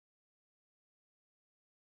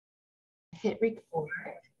hit record.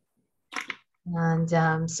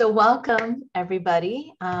 And so welcome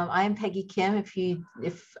everybody. I am Peggy Kim.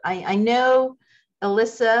 If I know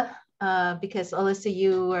Alyssa, because Alyssa,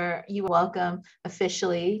 you were welcome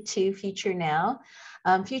officially to Future Now.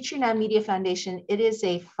 Future Now Media Foundation, it is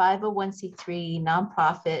a 501c3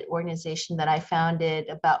 nonprofit organization that I founded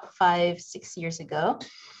about 5-6 years ago.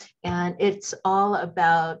 And it's all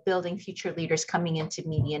about building future leaders coming into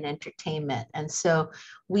media and entertainment. And so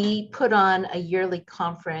we put on a yearly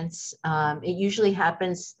conference. It usually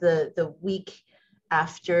happens the week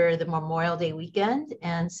after the Memorial Day weekend.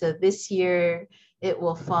 And so this year it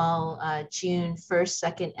will fall June 1st,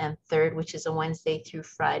 2nd, and 3rd, which is a Wednesday through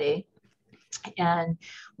Friday. And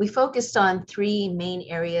we focused on three main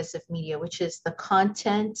areas of media, which is the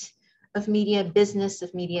content of media, business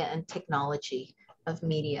of media, and technology of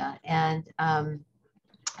media. And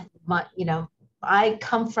I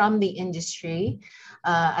come from the industry.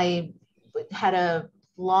 I had a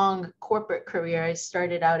long corporate career. I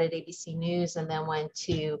started out at ABC News and then went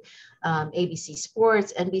to ABC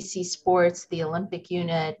Sports, NBC Sports, the Olympic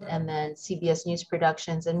unit, and then CBS News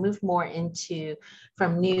Productions, and moved more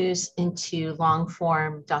from news into long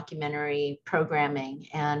form documentary programming,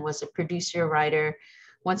 and was a producer, writer,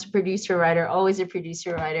 once a producer, writer, always a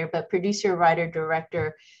producer, writer, but producer, writer,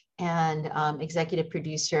 director, and executive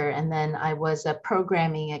producer. And then I was a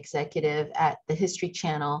programming executive at the History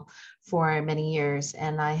Channel for many years.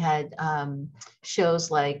 And I had shows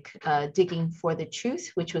like Digging for the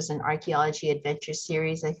Truth, which was an archaeology adventure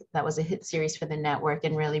series. That was a hit series for the network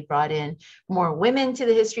and really brought in more women to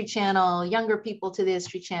the History Channel, younger people to the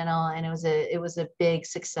History Channel. And it was a big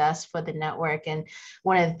success for the network. And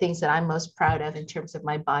one of the things that I'm most proud of in terms of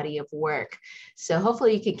my body of work. So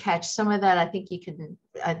hopefully you can catch some of that. I think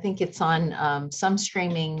it's on some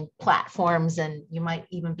streaming platforms, and you might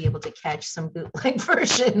even be able to catch some bootleg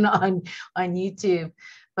version on YouTube.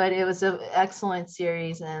 But it was an excellent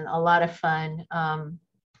series and a lot of fun.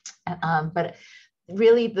 But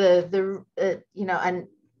really and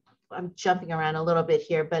I'm jumping around a little bit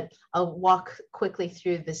here, but I'll walk quickly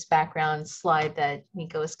through this background slide that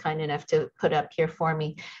Nico was kind enough to put up here for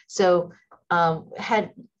me. So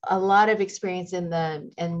had a lot of experience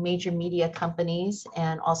in major media companies,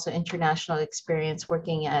 and also international experience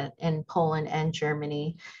working in Poland and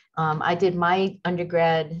Germany. I did my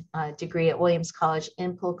undergrad degree at Williams College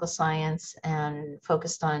in political science and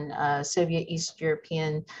focused on Soviet East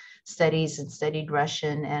European studies and studied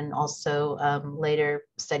Russian, and also later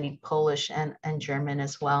studied Polish and German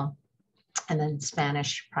as well, and then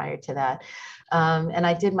Spanish prior to that. And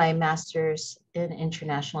I did my master's in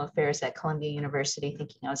international affairs at Columbia University,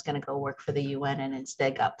 thinking I was going to go work for the UN, and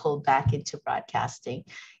instead got pulled back into broadcasting,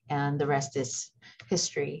 and the rest is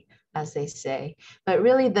history, as they say. But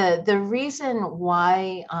really the reason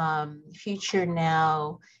why Future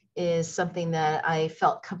Now is something that I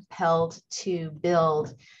felt compelled to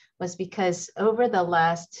build was because over the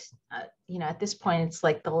last, at this point, it's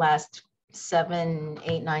like the last 7,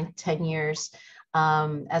 8, 9, 10 years,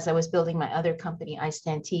 as I was building my other company,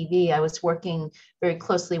 iStand TV, I was working very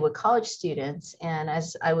closely with college students. And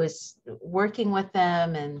as I was working with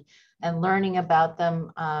them and learning about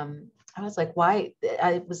them, I was like, why?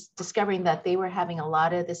 I was discovering that they were having a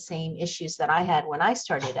lot of the same issues that I had when I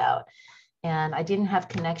started out. And I didn't have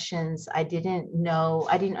connections. I didn't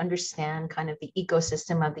understand kind of the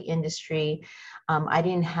ecosystem of the industry. I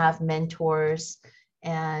didn't have mentors.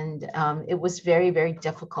 And it was very, very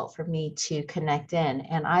difficult for me to connect in.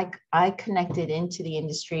 And I connected into the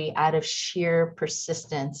industry out of sheer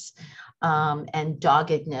persistence and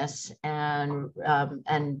doggedness and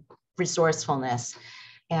resourcefulness.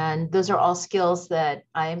 And those are all skills that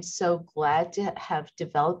I am so glad to have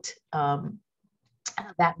developed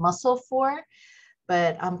that muscle for.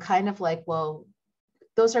 But I'm kind of like, well,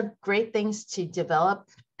 those are great things to develop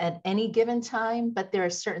at any given time. But there are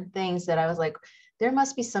certain things that I was like, there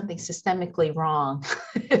must be something systemically wrong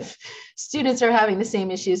if students are having the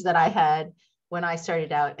same issues that I had when I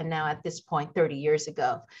started out, and now at this point 30 years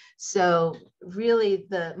ago. So really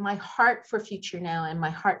my heart for Future Now and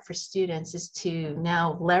my heart for students is to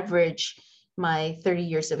now leverage my 30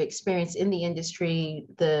 years of experience in the industry,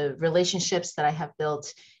 the relationships that I have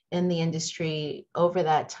built in the industry over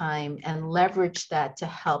that time, and leverage that to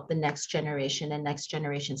help the next generation and next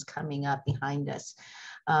generations coming up behind us.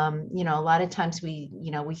 A lot of times we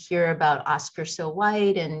hear about Oscar so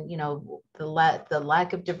white, and the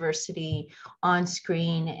lack of diversity on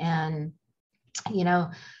screen, and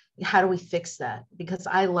how do we fix that? Because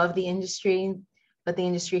I love the industry, but the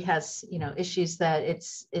industry has issues that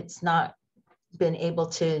it's not been able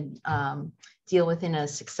to deal with in a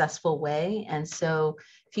successful way. And so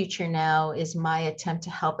Future Now is my attempt to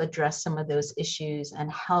help address some of those issues and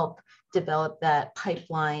help develop that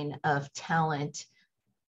pipeline of talent.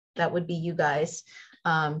 That would be you guys,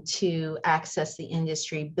 to access the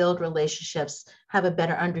industry, build relationships, have a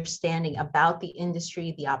better understanding about the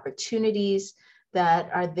industry, the opportunities that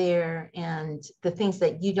are there, and the things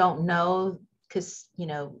that you don't know, because you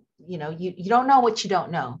don't know what you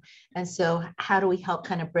don't know. And so how do we help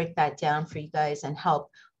kind of break that down for you guys and help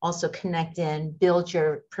also connect in, build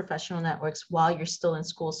your professional networks while you're still in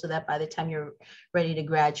school, so that by the time you're ready to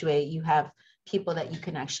graduate, you have people that you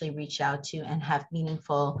can actually reach out to and have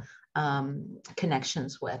meaningful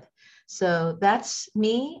connections with. So that's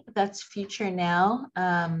me, that's Future Now.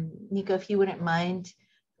 Nico, if you wouldn't mind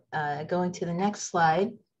going to the next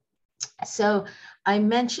slide. So I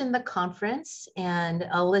mentioned the conference, and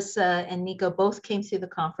Alyssa and Nico both came through the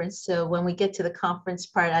conference. So when we get to the conference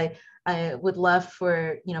part, I would love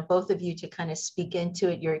for both of you to kind of speak into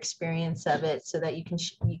it, your experience of it, so that you can,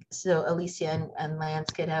 so Alicia and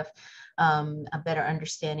Lance could have a better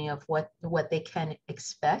understanding of what they can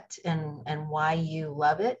expect and why you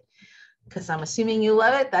love it, because I'm assuming you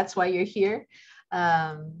love it. That's why you're here.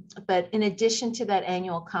 But in addition to that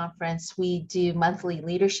annual conference, we do monthly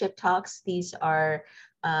leadership talks. These are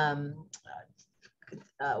 1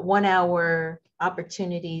 hour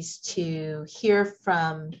opportunities to hear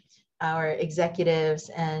from our executives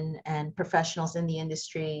and professionals in the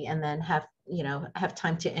industry, and then have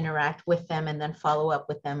time to interact with them and then follow up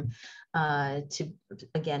with them to,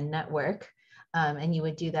 again, network. And you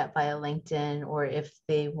would do that via LinkedIn, or if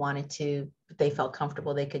they wanted to, if they felt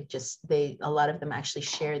comfortable, they could just, a lot of them actually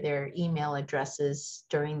share their email addresses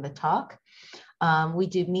during the talk. We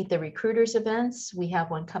do Meet the Recruiters events. We have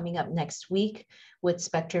one coming up next week with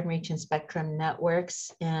Spectrum Reach and Spectrum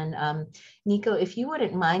Networks. And Nico, if you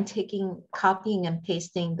wouldn't mind copying and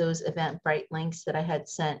pasting those Eventbrite links that I had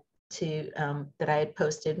sent to, that I had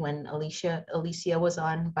posted when Alicia was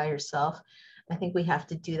on by herself. I think we have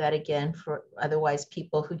to do that again, for otherwise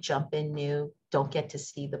people who jump in new don't get to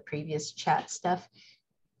see the previous chat stuff.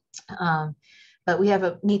 But we have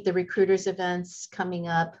a Meet the Recruiters events coming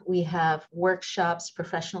up. We have workshops,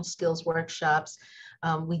 professional skills workshops.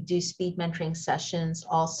 We do speed mentoring sessions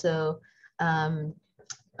also. Can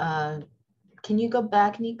you go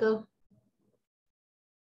back, Nico?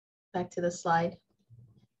 Back to the slide.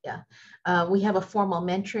 Yeah, we have a formal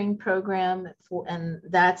mentoring program, and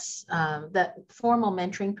that's that formal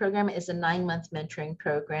mentoring program is a 9-month mentoring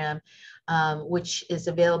program, which is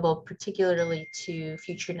available particularly to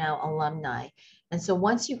Future Now alumni. And so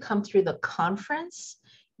once you come through the conference,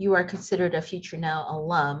 you are considered a Future Now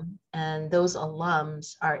alum, and those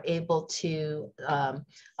alums are able to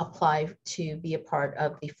apply to be a part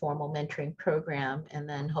of the formal mentoring program, and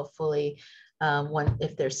then hopefully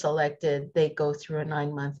if they're selected, they go through a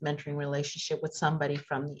 9-month mentoring relationship with somebody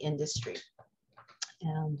from the industry.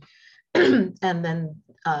 And, and then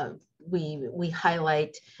we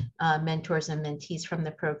highlight mentors and mentees from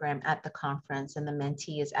the program at the conference, and the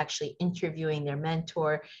mentee is actually interviewing their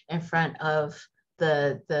mentor in front of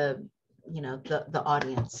the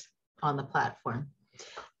audience on the platform.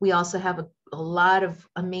 We also have a lot of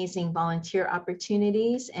amazing volunteer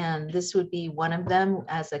opportunities, and this would be one of them.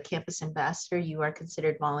 As a campus ambassador, you are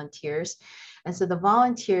considered volunteers. And so the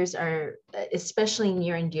volunteers are especially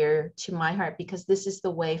near and dear to my heart, because this is the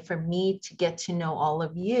way for me to get to know all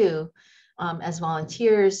of you as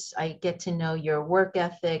volunteers. I get to know your work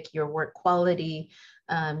ethic, your work quality,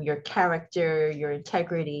 your character, your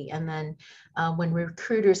integrity. And then when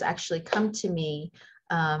recruiters actually come to me,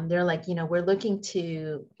 they're like,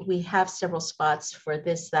 we have several spots for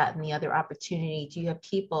this, that, and the other opportunity. Do you have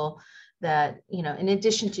people that, in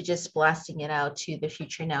addition to just blasting it out to the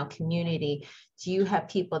Future Now community, do you have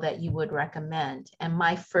people that you would recommend? And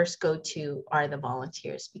my first go-to are the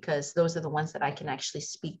volunteers, because those are the ones that I can actually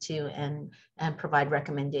speak to and provide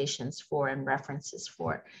recommendations for and references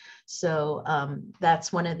for. So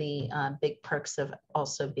that's one of the big perks of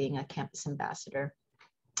also being a campus ambassador.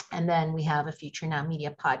 And then we have a Future Now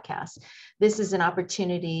Media podcast. This is an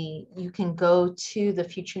opportunity. You can go to the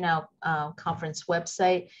Future Now conference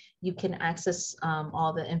website. You can access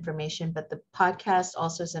all the information, but the podcast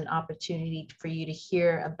also is an opportunity for you to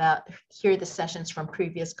hear the sessions from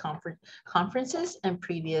previous conferences and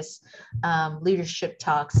previous leadership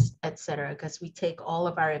talks, et cetera, because we take all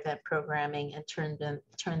of our event programming and turn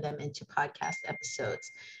them into podcast episodes,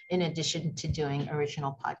 in addition to doing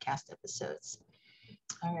original podcast episodes.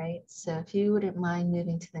 All right, so if you wouldn't mind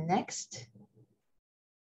moving to the next.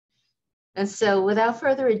 And so without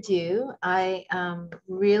further ado, I am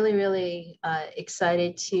really, really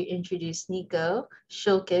excited to introduce Nico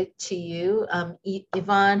Schulke to you.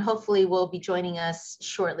 Yvonne hopefully will be joining us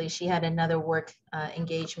shortly. She had another work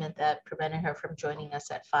engagement that prevented her from joining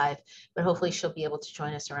us at 5, but hopefully she'll be able to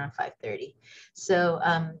join us around 5:30. So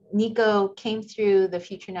Nico came through the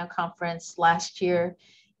Future Now conference last year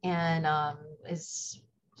and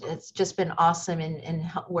it's just been awesome in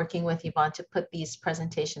working with Yvonne to put these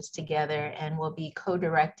presentations together, and we'll be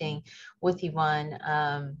co-directing with Yvonne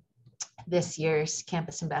this year's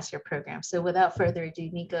Campus Ambassador Program. So without further ado,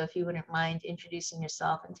 Nico, if you wouldn't mind introducing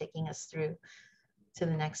yourself and taking us through to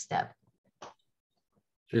the next step.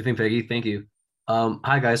 Sure thing, Peggy. Thank you.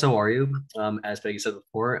 Hi guys, how are you? As Peggy said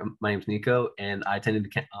before, my name is Nico, and I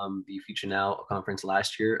attended the Future Now conference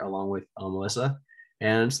last year along with Melissa.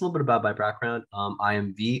 And just a little bit about my background. I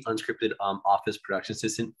am the unscripted office production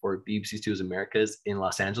assistant for BBC Studios Americas in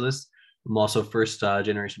Los Angeles. I'm also a first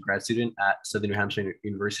generation grad student at Southern New Hampshire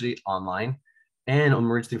University online. And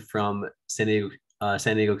I'm originally from San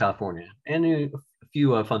Diego, California. And a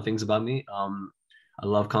few fun things about me. I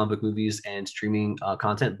love comic book movies and streaming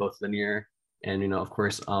content, both linear and, of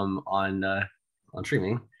course, on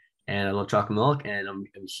streaming. And I love chocolate milk, and I'm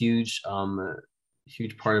a huge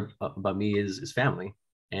part about me is family,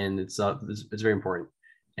 and it's very important.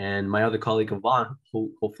 And my other colleague Yvonne,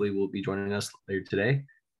 who hopefully will be joining us later today,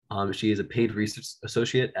 she is a paid research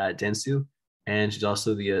associate at Dentsu, and she's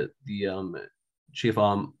also the chief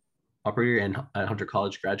operator and at Hunter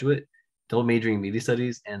College graduate, double majoring in media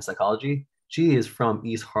studies and psychology. She is from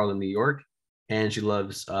East Harlem, New York, and she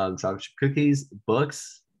loves chocolate chip cookies,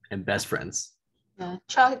 books, and best friends. Yeah,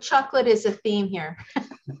 chocolate is a theme here.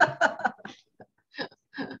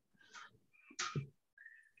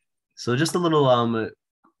 So just a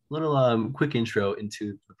little quick intro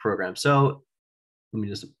into the program. So let me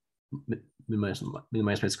just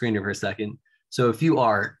minimize my screen here for a second. So if you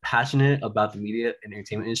are passionate about the media and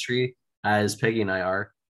entertainment industry, as Peggy and I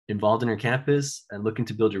are, involved in your campus and looking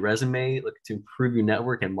to build your resume, looking to improve your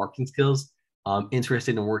network and marketing skills,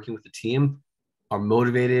 interested in working with the team, are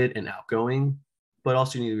motivated and outgoing, but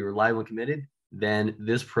also you need to be reliable and committed, then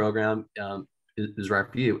this program is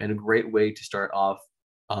right for you, and a great way to start off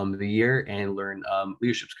the year and learn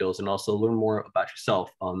leadership skills and also learn more about yourself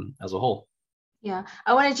as a whole. Yeah,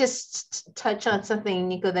 I want to just touch on something,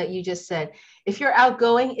 Nico, that you just said. If you're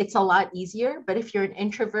outgoing, it's a lot easier, but if you're an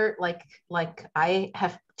introvert like I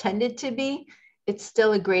have tended to be, it's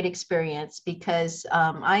still a great experience because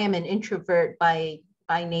I am an introvert by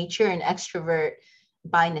nature and extrovert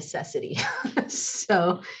by necessity.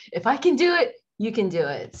 So if I can do it, you can do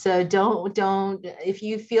it. So don't if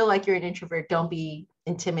you feel like you're an introvert, don't be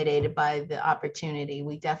intimidated by the opportunity.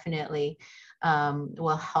 We definitely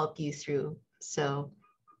will help you through. So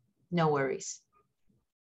no worries.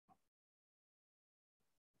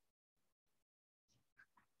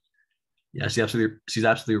 Yeah, she's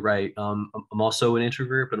absolutely right. I'm also an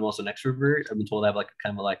introvert, but I'm also an extrovert. I've been told I have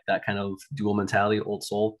that kind of dual mentality, old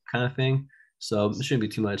soul kind of thing. So it shouldn't be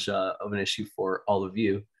too much of an issue for all of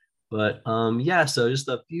you. But yeah, so just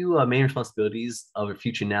a few main responsibilities of a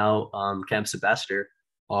Future Now campus ambassador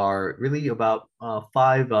are really about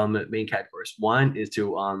 5 main categories. One is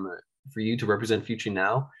to for you to represent Future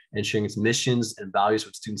Now and sharing its missions and values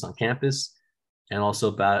with students on campus, and also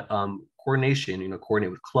about coordination,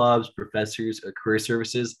 coordinate with clubs, professors, career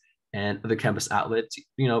services, and other campus outlets,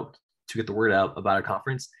 to get the word out about our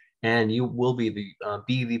conference. And you will be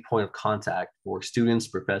the point of contact for students,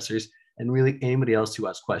 professors, and really anybody else who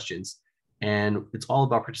has questions. And it's all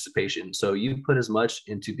about participation. So you put as much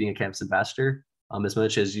into being a campus ambassador as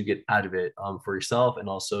much as you get out of it for yourself, and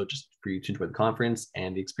also just for you to enjoy the conference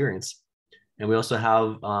and the experience. And we also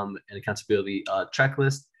have an accountability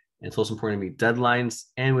checklist, and it's also important to meet deadlines.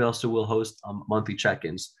 And we also will host monthly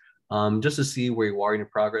check-ins just to see where you are in your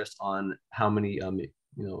progress on how many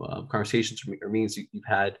conversations or meetings you've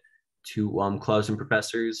had to clubs and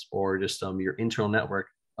professors, or just your internal network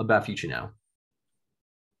about Future Now.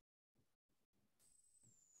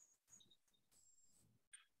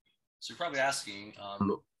 So you're probably asking,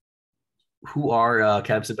 who are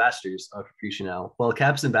campus ambassadors for Future Now? Well,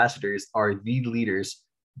 campus ambassadors are the leaders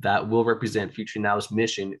that will represent Future Now's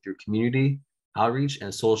mission through community, outreach,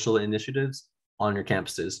 and social initiatives on your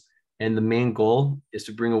campuses. And the main goal is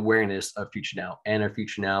to bring awareness of Future Now and our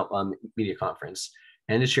Future Now media conference,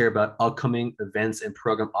 and to share about upcoming events and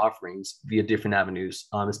program offerings via different avenues,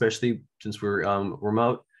 especially since we're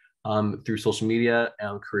remote, through social media,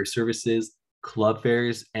 career services, club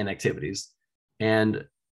fairs, and activities. And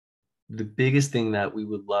the biggest thing that we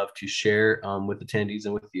would love to share with attendees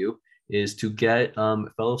and with you is to get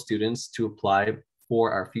fellow students to apply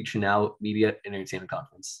for our Future Now Media and Entertainment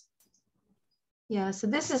Conference. Yeah, so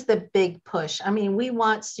this is the big push. I mean, we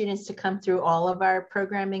want students to come through all of our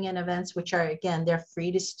programming and events, which are, again, they're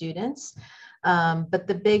free to students. But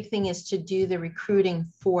the big thing is to do the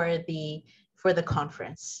recruiting for the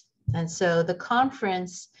conference. And so the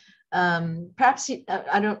conference, perhaps,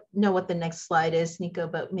 I don't know what the next slide is, Nico,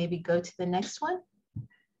 but maybe go to the next one.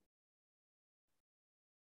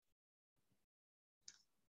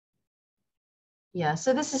 Yeah,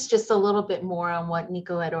 so this is just a little bit more on what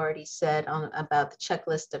Nico had already said about the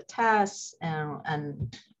checklist of tasks,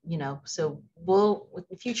 and you know, so with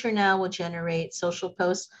the Future Now will generate social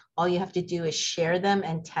posts. All you have to do is share them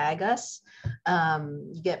and tag us.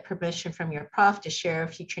 You get permission from your prof to share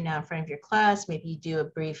Future Now in front of your class. Maybe you do a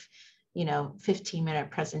brief, you know,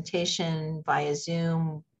 15-minute presentation via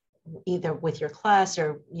Zoom, either with your class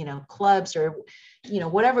or, you know, clubs or, you know,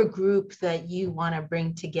 whatever group that you want to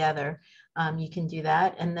bring together. You can do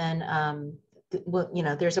that. And then, well, you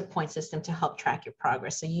know, there's a point system to help track your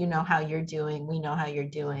progress. So you know how you're doing, we know how you're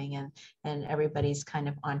doing, and everybody's kind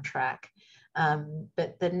of on track.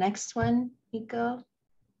 But the next one, Nico.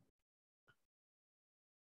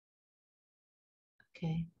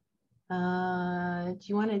 Okay. Do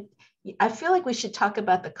you want to, I feel like we should talk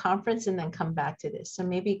about the conference and then come back to this. So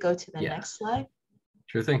maybe go to the next slide.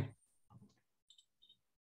 Sure thing.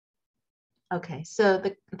 Okay, so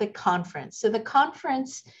the conference. So the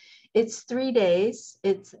conference, it's 3 days.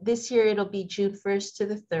 It's this year, it'll be June 1st to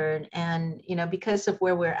the 3rd. And, you know, because of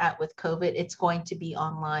where we're at with COVID, it's going to be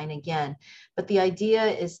online again. But the idea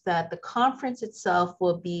is that the conference itself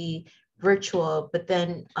will be virtual, but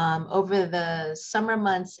then over the summer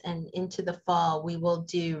months and into the fall, we will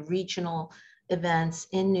do regional events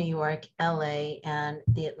in New York, LA, and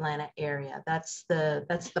the Atlanta area. That's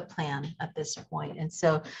the plan at this point. And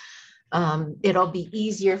so it'll be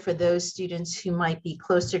easier for those students who might be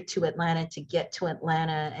closer to Atlanta to get to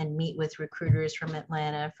Atlanta and meet with recruiters from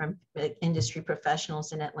Atlanta, from industry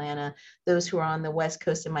professionals in Atlanta. Those who are on the West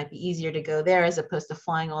Coast, it might be easier to go there as opposed to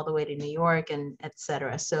flying all the way to New York, and et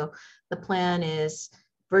cetera. So the plan is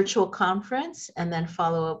virtual conference and then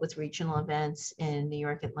follow up with regional events in New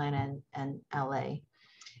York, Atlanta, and LA.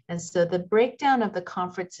 And so the breakdown of the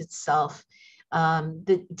conference itself,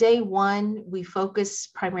 the day 1, we focus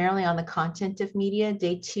primarily on the content of media,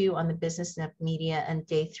 day 2 on the business of media, and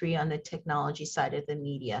day 3 on the technology side of the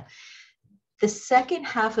media. The second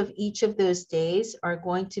half of each of those days are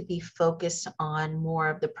going to be focused on more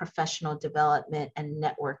of the professional development and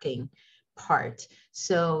networking part.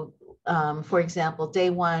 So for example,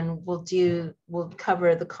 day 1, we'll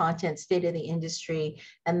cover the content, state of the industry,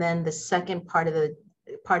 and then the second part of the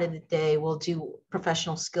day, we'll do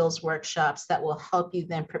professional skills workshops that will help you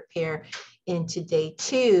then prepare into day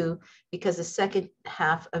 2, because the second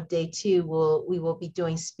half of day 2, we will be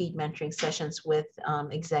doing speed mentoring sessions with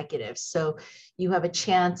executives. So you have a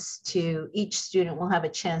chance to, each student will have a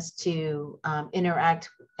chance to interact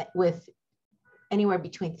with anywhere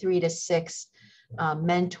between 3 to 6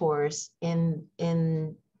 mentors in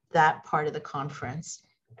that part of the conference.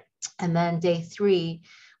 And then day 3,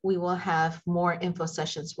 we will have more info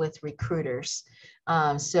sessions with recruiters.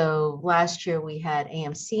 So last year we had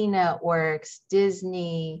AMC Networks,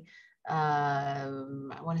 Disney, I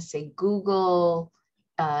want to say Google,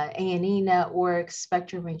 A&E Networks,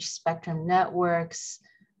 Spectrum Reach Spectrum Networks,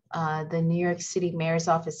 the New York City Mayor's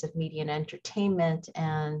Office of Media and Entertainment,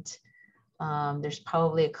 and there's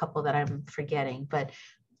probably a couple that I'm forgetting, but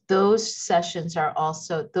those sessions are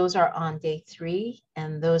also, those are on day 3,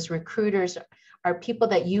 and those recruiters are people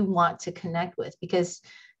that you want to connect with, because,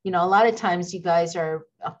 you know, a lot of times you guys are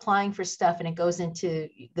applying for stuff and it goes into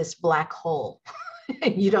this black hole.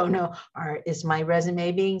 You don't know, is my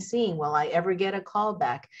resume being seen? Will I ever get a call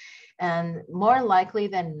back? And more likely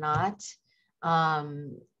than not,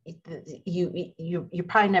 you're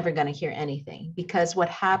probably never going to hear anything, because what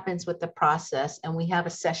happens with the process, and we have a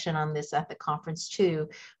session on this at the conference too,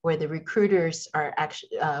 where the recruiters are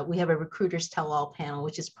actually, we have a recruiters tell all panel,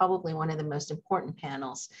 which is probably one of the most important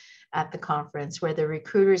panels at the conference, where the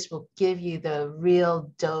recruiters will give you the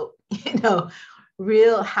real dope, you know,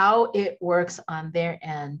 real how it works on their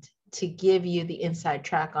end, to give you the inside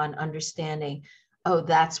track on understanding, oh,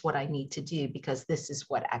 that's what I need to do, because this is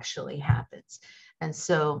what actually happens. And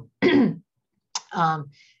so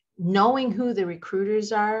knowing who the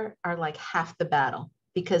recruiters are like half the battle,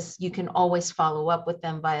 because you can always follow up with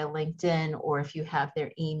them via LinkedIn, or if you have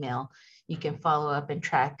their email, you can follow up and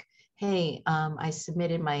track, hey, I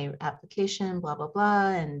submitted my application, blah, blah, blah,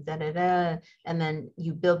 and da-da-da. And then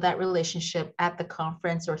you build that relationship at the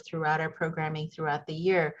conference or throughout our programming throughout the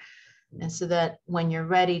year. And so that when you're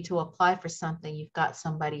ready to apply for something, you've got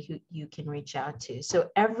somebody who you can reach out to. So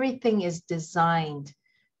everything is designed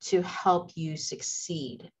to help you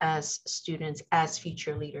succeed as students, as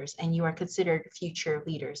future leaders, and you are considered future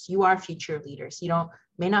leaders. You are future leaders. You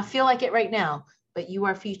may not feel like it right now, but you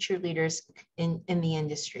are future leaders in the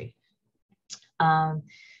industry.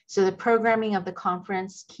 So the programming of the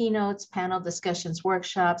conference: keynotes, panel discussions,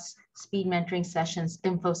 workshops, speed mentoring sessions,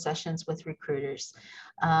 info sessions with recruiters.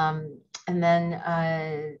 And then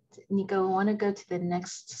Nico, want to go to the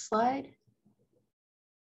next slide?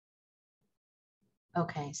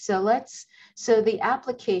 Okay, so the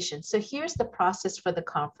application. So here's the process for the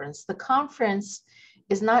conference. The conference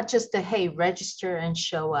is not just a, hey, register and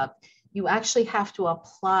show up. You actually have to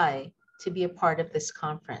apply to be a part of this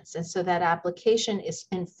conference. And so that application is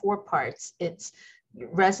in 4 parts. It's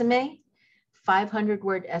resume,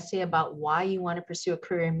 500-word essay about why you want to pursue a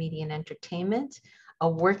career in media and entertainment, a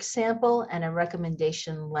work sample, and a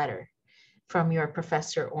recommendation letter from your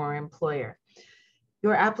professor or employer.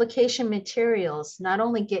 Your application materials not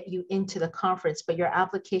only get you into the conference, but your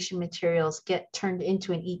application materials get turned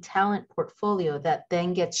into an eTalent portfolio that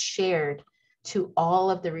then gets shared to all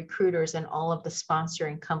of the recruiters and all of the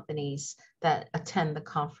sponsoring companies that attend the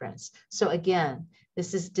conference. So again,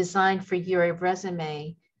 this is designed for your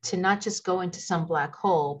resume to not just go into some black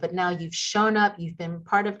hole, but now you've shown up, you've been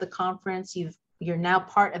part of the conference, you're now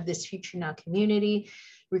part of this Future Now community.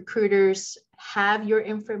 Recruiters have your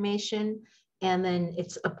information, and then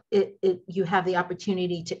you have the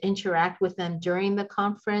opportunity to interact with them during the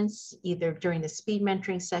conference, either during the speed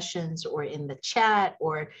mentoring sessions or in the chat,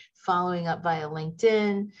 or following up via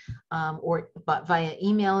LinkedIn, or via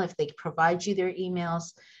email if they provide you their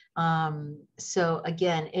emails. So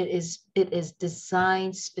again, it is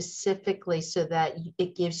designed specifically so that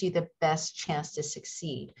it gives you the best chance to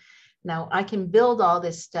succeed. Now, I can build all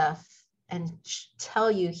this stuff and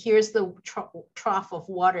tell you, here's the trough of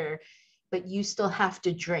water, but you still have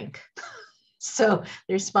to drink. So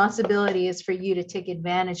the responsibility is for you to take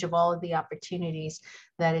advantage of all of the opportunities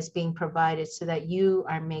that is being provided so that you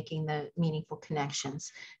are making the meaningful connections.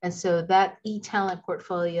 And so that eTalent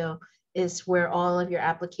portfolio is where all of your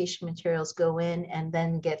application materials go in and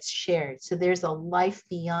then gets shared. So there's a life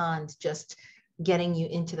beyond just getting you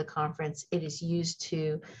into the conference. It is used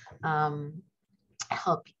to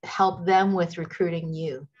help them with recruiting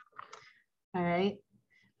you. All right.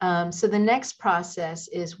 So the next process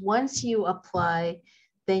is, once you apply,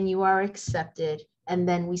 then you are accepted, and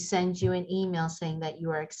then we send you an email saying that you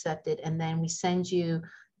are accepted, and then we send you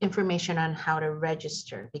information on how to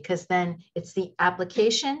register, because then it's the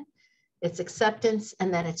application, it's acceptance,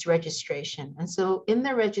 and then it's registration. And so in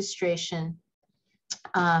the registration,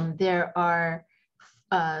 there are,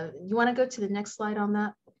 you want to go to the next slide on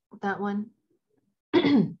that one?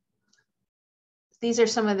 These are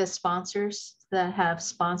some of the sponsors that have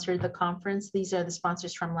sponsored the conference. These are the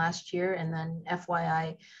sponsors from last year. And then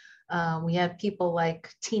FYI, we have people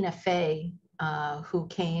like Tina Fey, who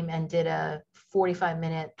came and did a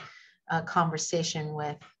 45-minute conversation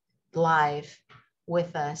live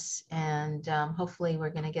with us. And hopefully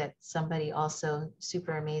we're going to get somebody also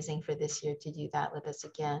super amazing for this year to do that with us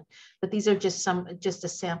again. But these are just a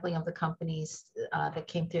sampling of the companies that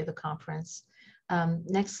came through the conference.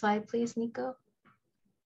 Next slide, please, Nico.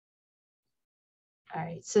 All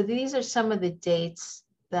right, so these are some of the dates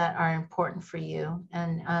that are important for you.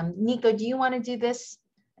 And Nico, do you want to do this?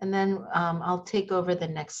 And then I'll take over the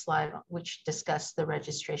next slide, which discusses the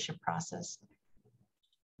registration process.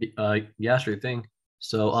 Yeah, sure thing.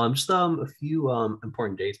 So just a few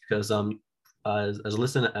important dates, because as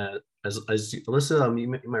Alyssa, you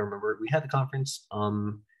might remember, we had the conference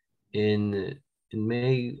in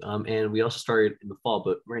May, and we also started in the fall,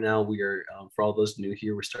 but right now we are, for all those new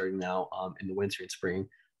here, we're starting now in the winter and spring.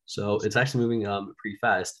 So it's actually moving pretty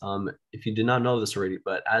fast. If you did not know this already,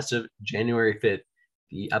 but as of January 5th,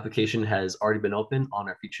 the application has already been open on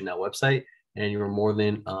our Future Now website, and you're more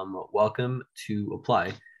than welcome to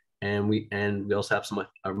apply. And we also have some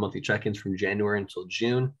our monthly check-ins from January until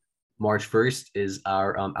June. March 1st is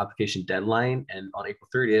our application deadline, and on April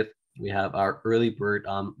 30th, we have our early bird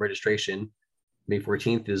registration. May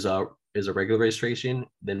 14th is a regular registration.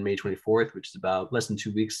 Then May 24th, which is about less than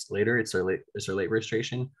 2 weeks later, it's our late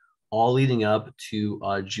registration, all leading up to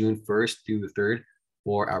June 1st through the 3rd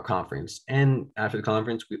for our conference. And after the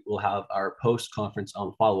conference, we will have our post-conference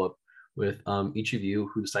follow-up with each of you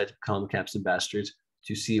who decide to become campus ambassadors,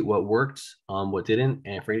 to see what worked, what didn't,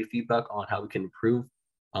 and for any feedback on how we can improve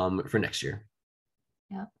for next year.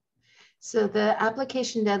 Yeah. So the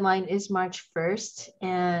application deadline is March 1st,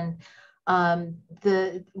 and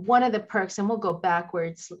One of the perks, and we'll go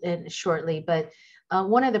backwards shortly, but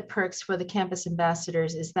one of the perks for the campus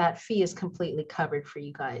ambassadors is that fee is completely covered for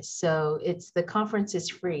you guys. So the conference is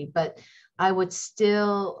free, but I would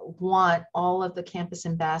still want all of the campus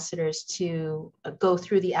ambassadors to go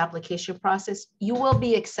through the application process. You will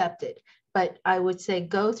be accepted, but I would say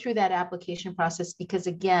go through that application process because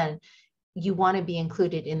again, you want to be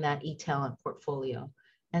included in that eTalent portfolio.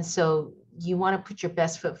 And so you want to put your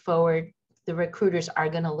best foot forward. The recruiters are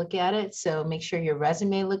going to look at it. So make sure your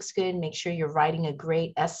resume looks good. Make sure you're writing a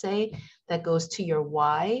great essay that goes to your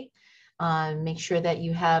why. Make sure that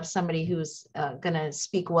you have somebody who's going to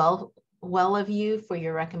speak well of you for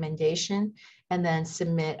your recommendation, and then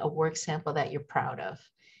submit a work sample that you're proud of.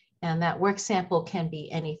 And that work sample can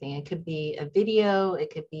be anything. It could be a video,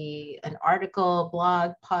 it could be an article,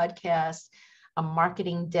 blog, podcast, a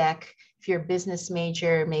marketing deck. If you're a business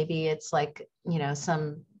major, maybe it's like,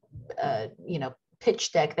 some,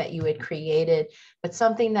 pitch deck that you had created, but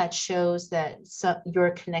something that shows that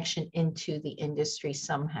your connection into the industry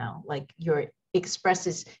somehow, like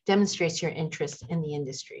demonstrates your interest in the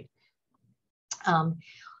industry.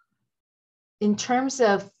 In terms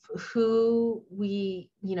of who we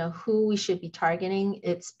should be targeting,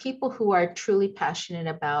 it's people who are truly passionate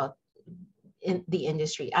about in the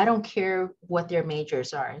industry. I don't care what their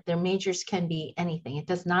majors are. Their majors can be anything. It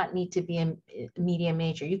does not need to be a media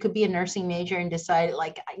major. You could be a nursing major and decide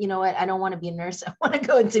like, you know what, I don't want to be a nurse. I want to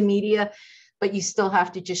go into media, but you still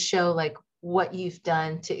have to just show like what you've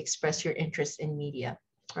done to express your interest in media,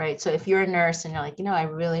 right? So if you're a nurse and you're like,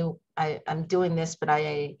 I'm doing this, but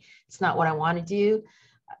it's not what I want to do.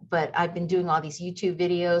 But I've been doing all these YouTube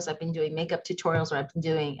videos. I've been doing makeup tutorials, or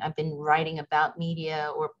I've been writing about media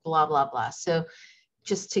or blah, blah, blah. So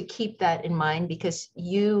just to keep that in mind, because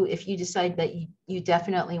if you decide that you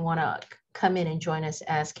definitely want to come in and join us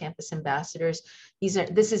as campus ambassadors,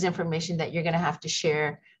 this is information that you're going to have to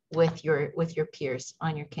share with your peers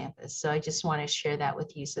on your campus. So I just want to share that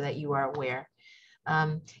with you so that you are aware.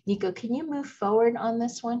 Nico, can you move forward on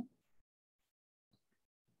this one?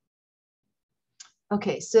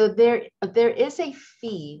 Okay, so there is a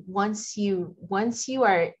fee once you've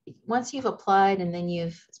applied and then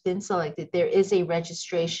you've been selected. There is a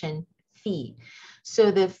registration fee. So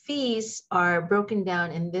the fees are broken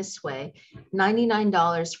down in this way: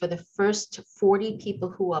 $99 for the first 40 people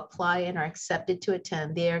who apply and are accepted to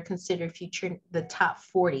attend. They are considered the top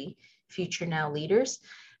 40 Future Now leaders.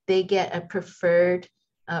 They get a preferred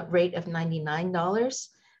rate of $99.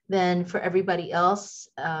 Then for everybody else,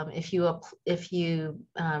 if you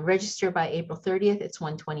register by April 30th, it's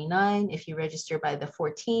 $129. If you register by the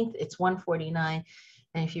 14th, it's $149.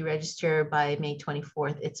 And if you register by May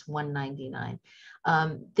 24th, it's $199.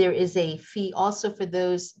 There is a fee also for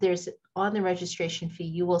those. There's on the registration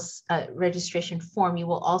fee, registration form, you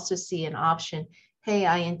will also see an option. Hey,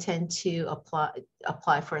 I intend to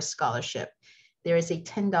apply for a scholarship. There is a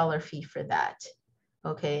 $10 fee for that.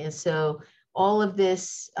 Okay, and so all of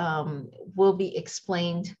this will be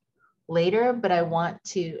explained later, but I want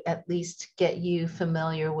to at least get you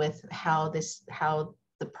familiar with how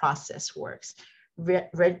the process works.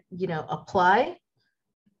 Apply,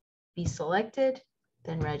 be selected,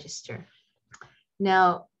 then register.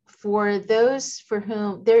 Now, for those for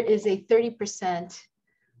whom there is a 30%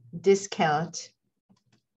 discount,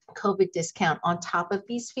 COVID discount on top of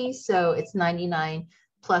these fees, so it's $99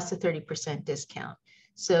 plus a 30% discount.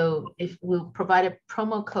 So if we'll provide a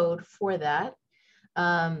promo code for that,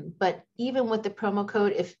 but even with the promo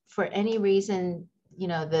code, if for any reason,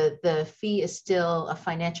 the fee is still a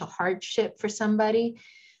financial hardship for somebody,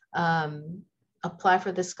 apply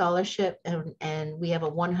for the scholarship, and we have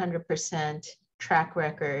a 100% track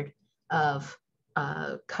record of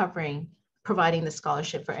providing the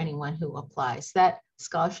scholarship for anyone who applies. That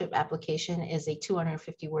scholarship application is a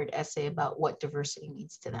 250-word essay about what diversity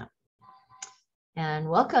means to them. And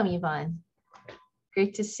welcome, Yvonne.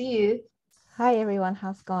 Great to see you. Hi, everyone.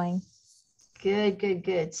 How's it going? Good, good,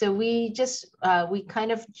 good. So we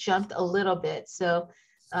kind of jumped a little bit. So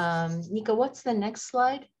Nico, what's the next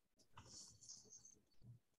slide?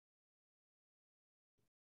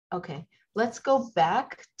 Okay, let's go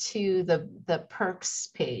back to the perks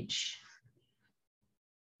page.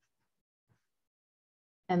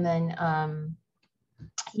 And then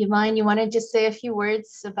Yvonne, you want to just say a few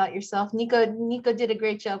words about yourself? Nico did a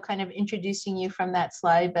great job kind of introducing you from that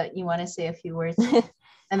slide, but you want to say a few words?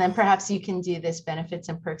 And then perhaps you can do this benefits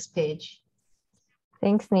and perks page.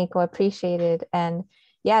 Thanks, Nico. Appreciate it. And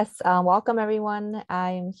yes, welcome everyone.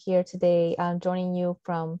 I'm here today joining you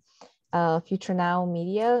from Future Now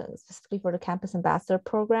Media, specifically for the Campus Ambassador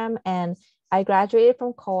Program. And I graduated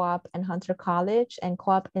from Co-op and Hunter College, and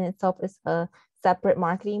Co-op in itself is a separate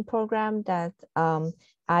marketing program that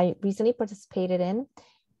I recently participated in.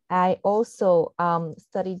 I also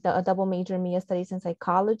studied a double major in media studies and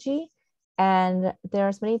psychology. And there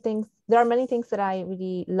are many things that I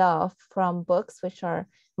really love, from books, which are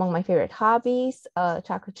among my favorite hobbies,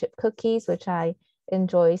 chocolate chip cookies, which I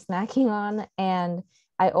enjoy snacking on. And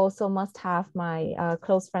I also must have my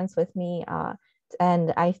close friends with me.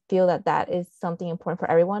 And I feel that that is something important for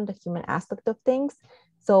everyone, the human aspect of things.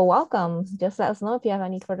 So welcome. Just let us know if you have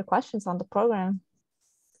any further questions on the program.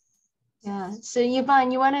 Yeah. So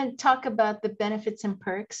Yvonne, you want to talk about the benefits and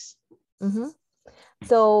perks? Mm-hmm.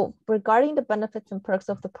 So regarding the benefits and perks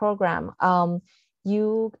of the program,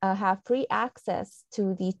 you have free access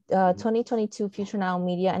to the 2022 Future Now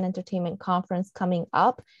Media and Entertainment Conference coming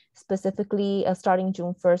up, specifically starting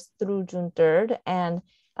June 1st through June 3rd. And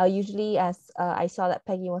usually, as I saw that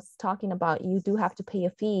Peggy was talking about, you do have to pay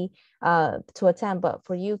a fee to attend, but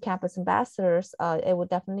for you campus ambassadors, it would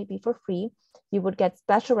definitely be for free. You would get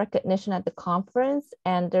special recognition at the conference,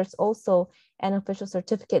 and there's also an official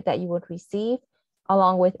certificate that you would receive,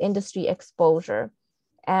 along with industry exposure.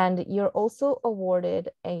 And you're also awarded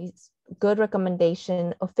a good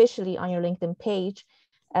recommendation officially on your LinkedIn page,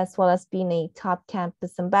 as well as being a top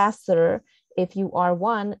campus ambassador. If you are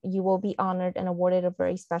one, you will be honored and awarded a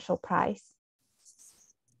very special prize.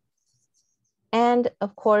 And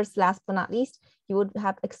of course, last but not least, you would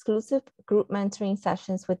have exclusive group mentoring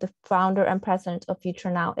sessions with the founder and president of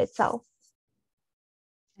Future Now itself.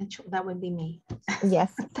 That would be me.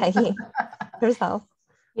 Yes, Peggy, yourself.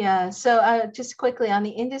 Yeah, so just quickly on the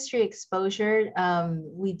industry exposure,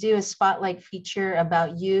 we do a spotlight feature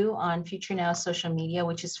about you on Future Now social media,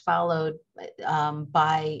 which is followed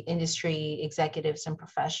by industry executives and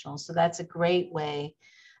professionals. So that's a great way,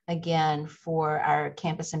 again, for our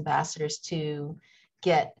campus ambassadors to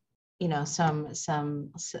get, you know,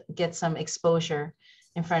 get some exposure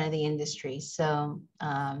in front of the industry. So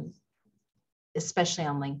especially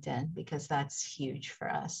on LinkedIn, because that's huge for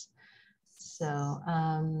us. So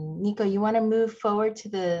Nico, you want to move forward to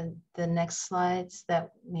the next slides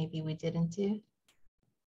that maybe we didn't do?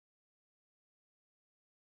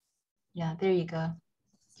 Yeah, there you go.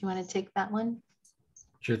 Do you want to take that one?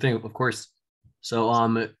 Sure thing, of course. So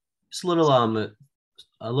just a little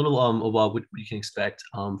about what you can expect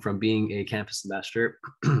from being a campus ambassador.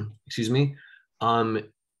 Excuse me.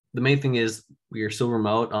 The main thing is we are still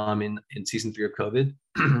remote in season 3 of COVID.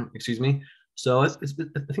 Excuse me. So I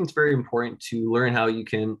think it's very important to learn how you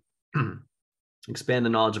can expand the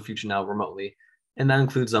knowledge of Future Now remotely. And that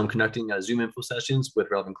includes conducting Zoom info sessions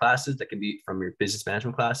with relevant classes that can be from your business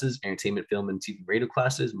management classes, entertainment, film, and TV radio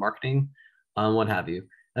classes, marketing, what have you.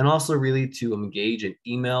 And also really to engage in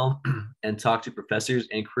email and talk to professors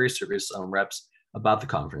and career service reps about the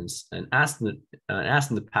conference and ask them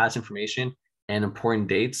to pass information and important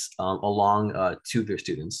dates along to their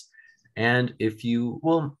students. And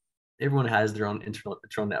everyone has their own internal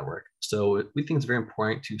network. So we think it's very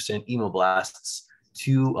important to send email blasts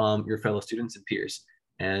to your fellow students and peers.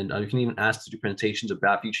 And you can even ask to do presentations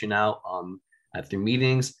about Future Now at their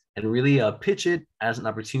meetings and really pitch it as an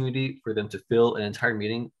opportunity for them to fill an entire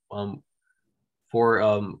meeting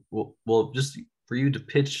just for you to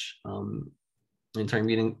pitch an entire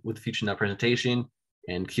meeting with Future Now presentation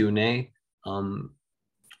and Q&A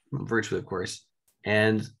virtually, of course.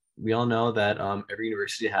 And we all know that every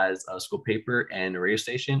university has a school paper and a radio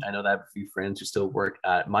station. I know that I have a few friends who still work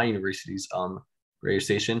at my university's radio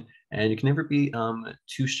station, and you can never be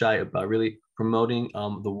too shy about really promoting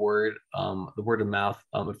the word of mouth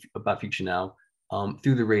about Future Now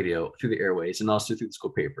through the radio, through the airways, and also through the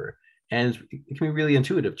school paper. And it can be really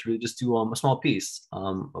intuitive to really just do a small piece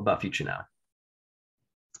about Future Now.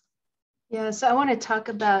 Yeah, so I want to talk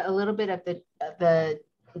about a little bit of the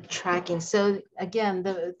tracking. So again,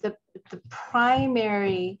 the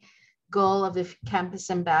primary goal of the campus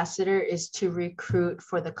ambassador is to recruit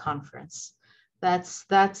for the conference. That's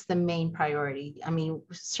the main priority. I mean,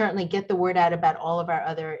 certainly get the word out about all of our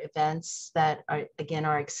other events that are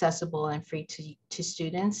accessible and free to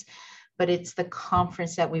students, but it's the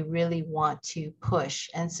conference that we really want to push.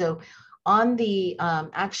 And so on the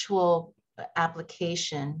actual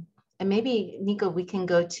application, and maybe Nico, we can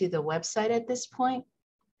go to the website at this point.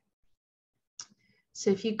 So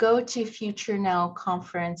if you go to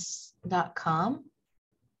futurenowconference.com,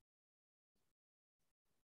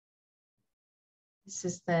 this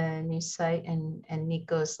is the new site, and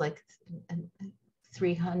Nico's like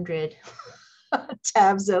 300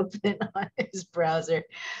 tabs open on his browser.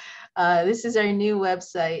 This is our new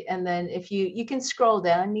website. And then if you can scroll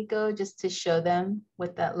down, Nico, just to show them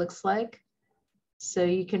what that looks like. So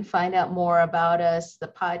you can find out more about us, the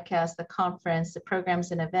podcast, the conference, the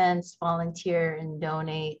programs and events, volunteer and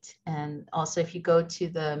donate. And also if you go to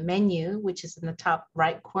the menu, which is in the top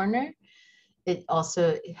right corner, it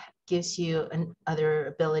also gives you other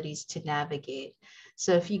abilities to navigate.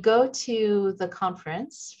 So if you go to the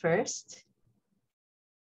conference first,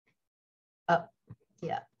 up,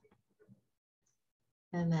 yeah.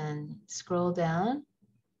 And then scroll down.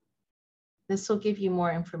 This will give you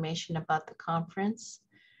more information about the conference.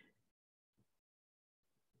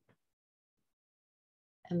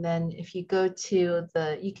 And then if you go to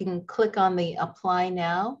the, you can click on the apply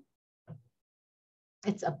now.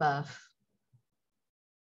 It's above.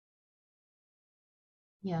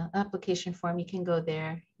 Yeah, application form, you can go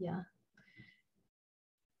there, yeah.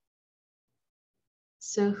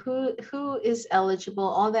 So who is eligible?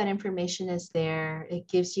 All that information is there. It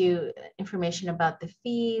gives you information about the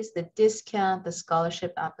fees, the discount, the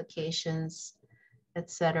scholarship applications,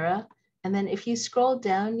 etc. And then if you scroll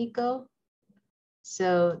down, Nico,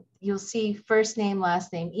 so you'll see first name,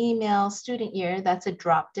 last name, email, student year, that's a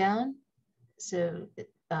drop down. So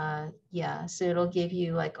yeah, so it'll give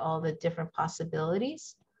you like all the different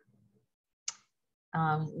possibilities.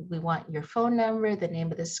 We want your phone number, the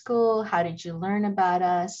name of the school, how did you learn about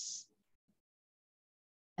us?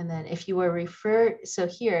 And then if you were referred, so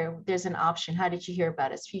here, there's an option, how did you hear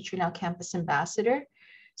about us? Future Now Campus Ambassador.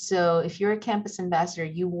 So if you're a campus ambassador,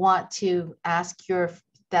 you want to ask your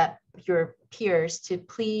peers to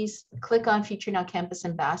please click on Future Now Campus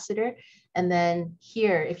Ambassador. And then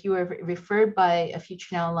here, if you were referred by a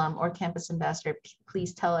Future Now alum or campus ambassador,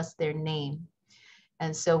 please tell us their name.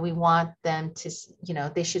 And so we want them to, you know,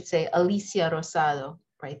 they should say Alicia Rosado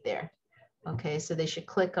right there. Okay, so they should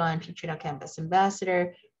click on Future Now Campus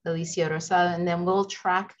Ambassador, Alicia Rosado, and then we'll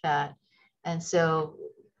track that. And so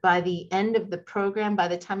by the end of the program, by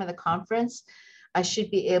the time of the conference, I should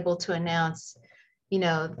be able to announce, you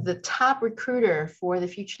know, the top recruiter for the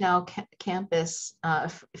Future Now campus,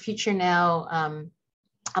 Future Now,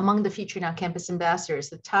 among the Future Now campus ambassadors,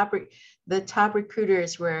 the top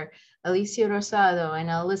recruiters were Alicia Rosado and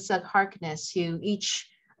Alyssa Harkness, who each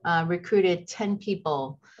recruited 10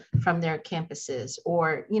 people from their campuses.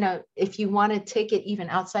 Or, you know, if you want to take it even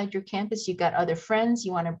outside your campus, you've got other friends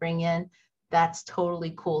you want to bring in, that's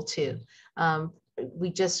totally cool too.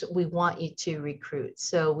 We want you to recruit.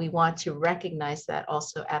 So we want to recognize that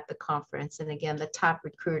also at the conference. And again, the top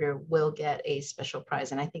recruiter will get a special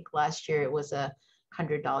prize. And I think last year it was a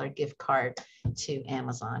 $100 gift card to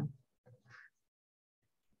Amazon.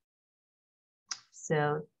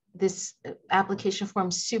 So this application form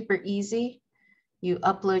is super easy. You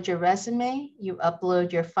upload your resume, you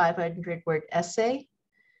upload your 500-word essay,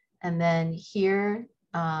 and then here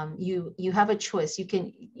you have a choice.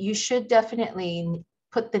 You should definitely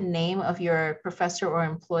put the name of your professor or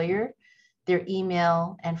employer, their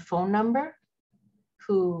email and phone number,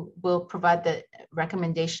 who will provide the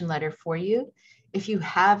recommendation letter for you. If you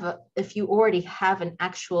already have an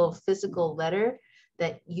actual physical letter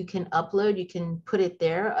that you can upload, you can put it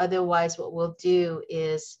there. Otherwise, what we'll do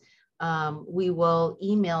is we will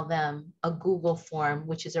email them a Google form,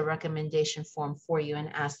 which is a recommendation form for you,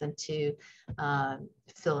 and ask them to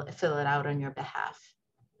fill it out on your behalf.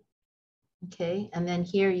 Okay, and then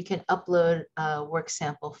here you can upload a work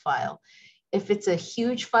sample file. If it's a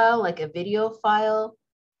huge file, like a video file,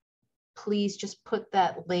 please just put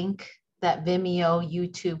that link, that Vimeo,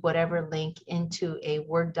 YouTube, whatever link into a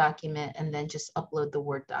Word document, and then just upload the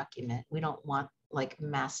Word document. We don't want like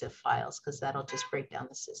massive files because that'll just break down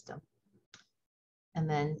the system. And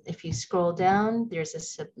then if you scroll down, there's a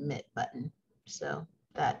submit button. So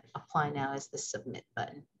that apply now is the submit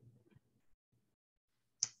button.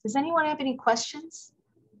 Does anyone have any questions?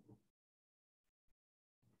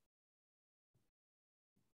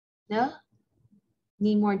 No?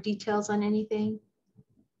 Need more details on anything?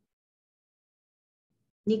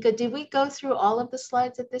 Nico, did we go through all of the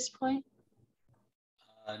slides at this point?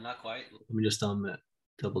 Not quite. Let me just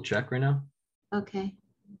double check right now. Okay.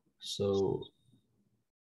 So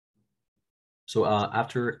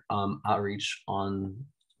after outreach on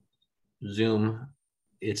Zoom,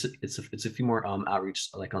 it's a few more outreach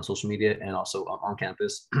like on social media and also on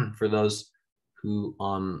campus for those who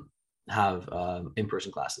have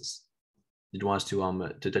in-person classes. Did you want us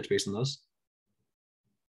to touch base on those?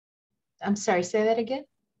 I'm sorry, say that again.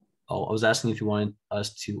 Oh, I was asking if you wanted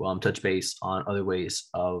us to touch base on other ways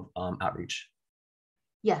of outreach.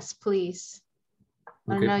 Yes, please.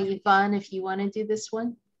 Okay. I don't know, Yvonne, if you want to do this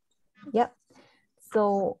one. Yep.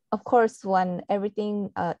 So of course, when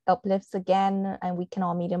everything uplifts again and we can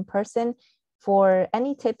all meet in person, for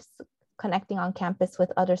any tips, connecting on campus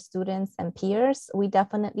with other students and peers, we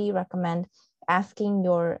definitely recommend asking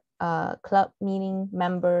your club meeting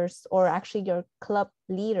members, or actually your club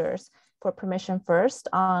leaders, for permission first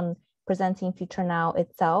on presenting Future Now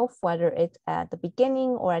itself, whether it's at the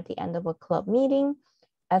beginning or at the end of a club meeting,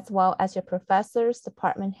 as well as your professors,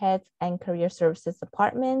 department heads, and career services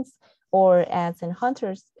departments, or as in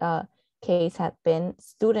Hunter's case had been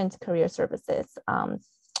student career services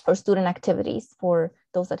or student activities for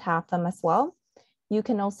those that have them as well. You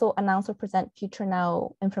can also announce or present Future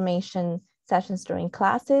Now information sessions during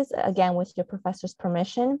classes, again, with your professor's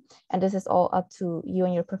permission. And this is all up to you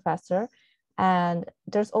and your professor. And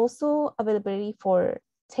there's also availability for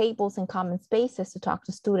tables and common spaces to talk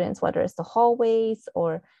to students, whether it's the hallways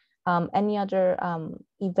or any other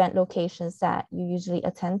event locations that you usually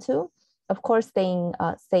attend to. Of course, staying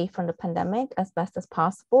safe from the pandemic as best as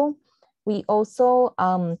possible. We also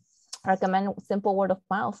recommend simple word of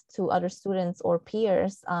mouth to other students or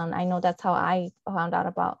peers. I know that's how I found out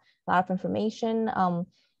about a lot of information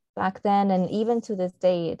back then, and even to this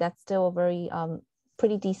day, that's still a very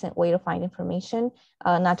pretty decent way to find information,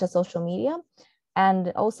 not just social media.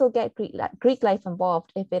 And also get Greek life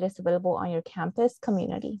involved if it is available on your campus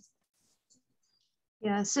community.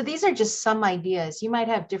 Yeah, so these are just some ideas. You might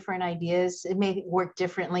have different ideas. It may work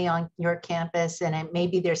differently on your campus, and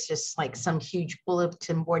maybe there's just like some huge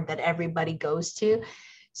bulletin board that everybody goes to.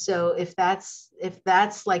 So if that's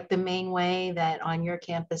like the main way that on your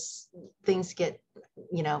campus things get,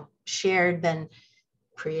 shared, then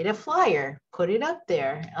create a flyer, put it up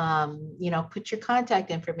there, put your contact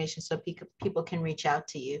information so people can reach out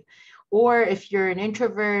to you. Or if you're an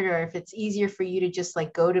introvert, or if it's easier for you to just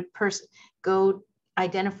like go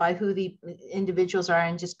identify who the individuals are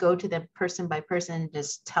and just go to them person by person and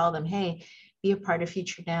just tell them, hey, be a part of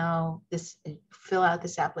Future Now, fill out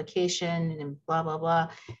this application and blah, blah, blah.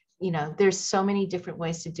 There's so many different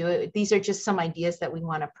ways to do it. These are just some ideas that we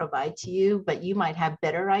want to provide to you, but you might have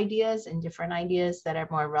better ideas and different ideas that are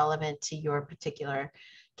more relevant to your particular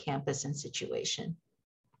campus and situation.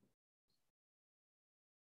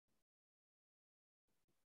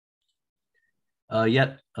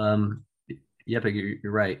 Yep,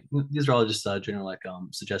 you're right. These are all just general like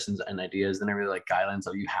suggestions and ideas. They're not really like guidelines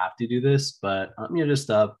of you have to do this, but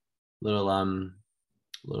just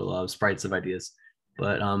little sprites of ideas.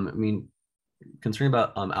 But concerning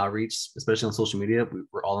about outreach, especially on social media,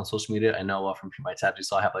 we're all on social media. I know from my tabs you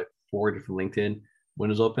saw I have like 4 different LinkedIn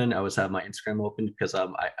windows open. I always have my Instagram open because I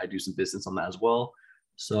do some business on that as well.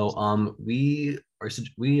 So we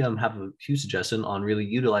have a huge suggestion on really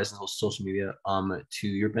utilizing social media to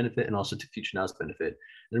your benefit and also to Future Now's benefit.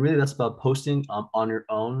 And really that's about posting on your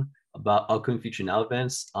own about upcoming Future Now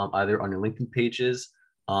events, either on your LinkedIn pages,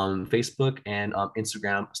 Facebook, and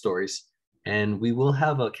Instagram stories. And we will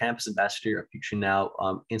have a campus ambassador of Future Now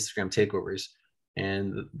Instagram takeovers.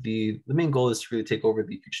 And the main goal is to really take over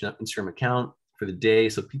the Future Now Instagram account for the day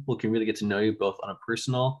so people can really get to know you both on a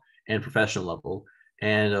personal and professional level.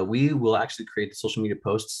 And we will actually create the social media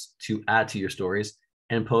posts to add to your stories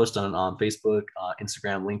and post on Facebook,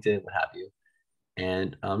 Instagram, LinkedIn, what have you.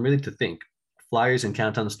 And really to think, flyers and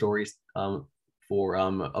countdown stories for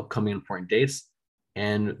upcoming important dates.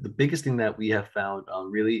 And the biggest thing that we have found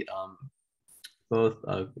really both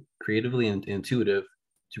creatively and intuitive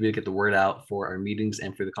to really get the word out for our meetings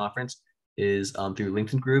and for the conference is through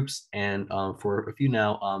LinkedIn groups and for a few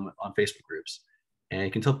now on Facebook groups. And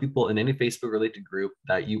you can tell people in any Facebook related group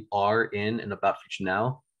that you are in and about Future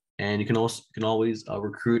Now. And you can always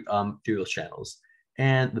recruit through those channels.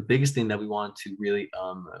 And the biggest thing that we want to really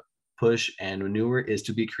push and maneuver is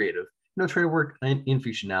to be creative. Try to work in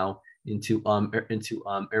Future Now into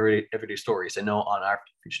everyday stories. I know on our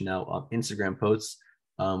Future Now Instagram posts,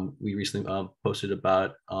 we recently posted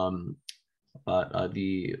about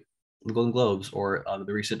the Golden Globes or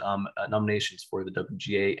the recent nominations for the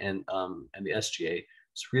WGA and the SGA.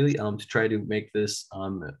 It's really to try to make this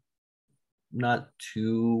not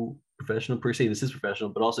too professional per se. This is professional,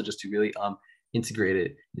 but also just to really integrate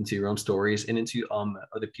it into your own stories and into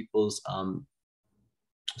other people's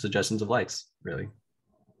suggestions of likes, really.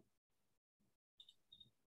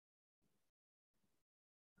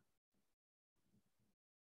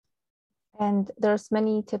 And there's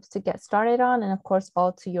many tips to get started on, and of course,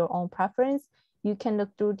 all to your own preference. You can look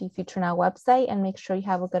through the Future Now website and make sure you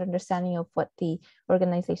have a good understanding of what the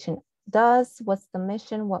organization does, what's the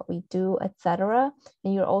mission, what we do, etc.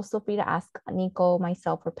 And you're also free to ask Nico,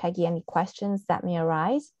 myself, or Peggy any questions that may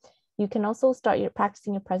arise. You can also start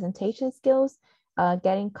practicing your presentation skills,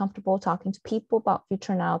 getting comfortable talking to people about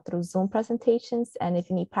Future Now through Zoom presentations. And if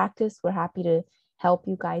you need practice, we're happy to help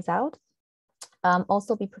you guys out.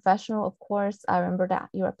 Also be professional, of course. I remember that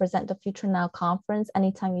you represent the Future Now conference.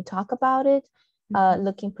 Anytime you talk about it,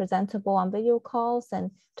 looking presentable on video calls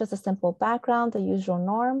and just a simple background, the usual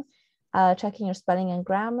norm, checking your spelling and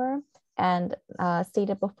grammar. And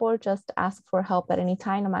stated before, just ask for help at any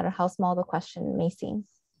time, no matter how small the question may seem.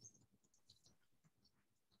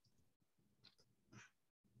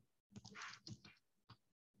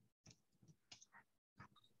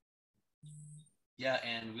 Yeah,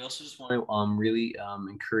 and we also just want to really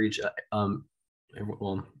encourage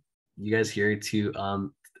well, you guys here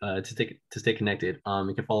to stay connected.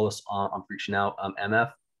 You can follow us on Future Now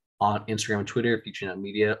MF on Instagram and Twitter, Future Now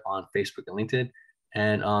Media on Facebook and LinkedIn.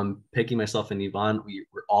 And Peggy, myself, and Yvonne,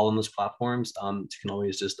 we're all on those platforms. You can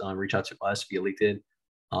always just reach out to us via LinkedIn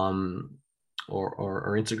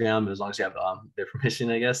or Instagram, as long as you have their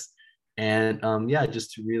permission, I guess. And yeah,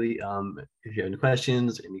 just to really, if you have any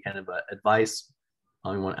questions, any kind of advice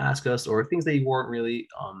you want to ask us, or things that you weren't really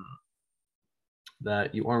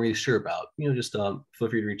sure about, just feel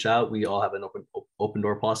free to reach out. We all have an open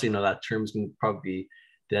door policy. I know that term's going to probably be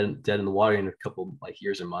dead in the water in a couple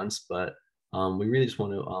years or months, but we really just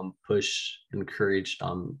want to push and encourage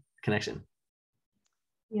connection.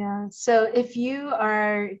 Yeah, so if you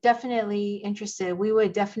are definitely interested, we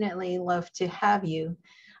would definitely love to have you.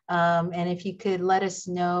 And if you could let us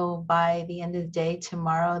know by the end of the day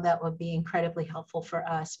tomorrow, that would be incredibly helpful for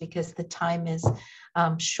us, because the time is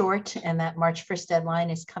short and that March 1st deadline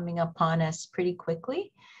is coming upon us pretty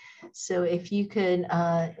quickly. So if you could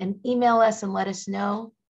email us and let us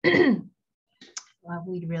know, well,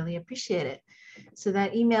 we'd really appreciate it. So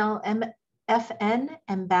that email,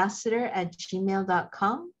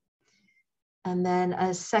 fnambassador@gmail.com. And then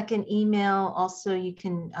a second email also you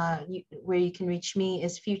can, where you can reach me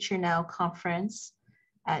is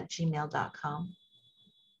futurenowconference@gmail.com.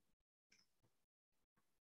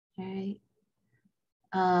 All right.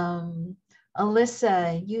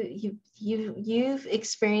 Alyssa, you've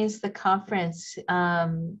experienced the conference.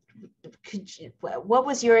 What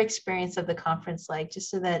was your experience of the conference like,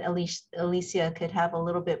 just so that Alicia could have a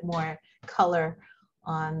little bit more color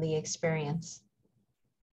on the experience?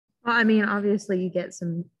 Well, I mean, obviously you get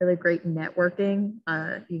some really great networking.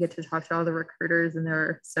 You get to talk to all the recruiters, and there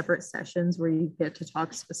are separate sessions where you get to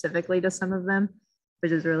talk specifically to some of them,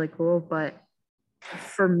 which is really cool. But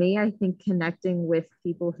for me, I think connecting with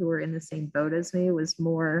people who are in the same boat as me was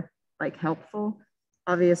more helpful.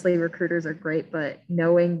 Obviously recruiters are great, but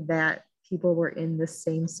knowing that people were in the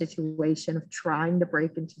same situation of trying to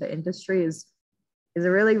break into the industry is a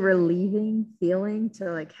really relieving feeling,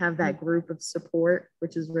 to have that group of support,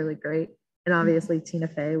 which is really great. And obviously Tina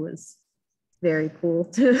Fey was very cool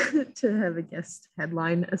to have a guest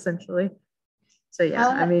headline, essentially. So yeah,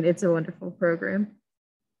 I mean, it's a wonderful program.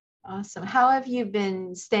 Awesome. How have you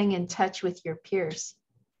been staying in touch with your peers?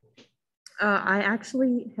 I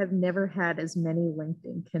actually have never had as many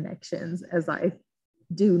LinkedIn connections as I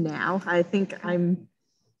do now. I think I'm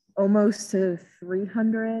almost to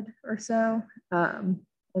 300 or so. And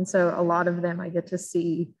so a lot of them I get to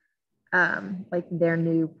see their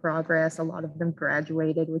new progress. A lot of them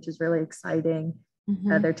graduated, which is really exciting.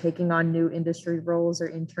 Mm-hmm. They're taking on new industry roles or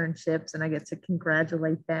internships, and I get to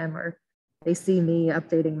congratulate them, or they see me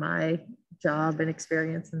updating my job and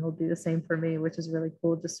experience, and they'll do the same for me, which is really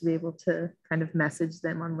cool, just to be able to kind of message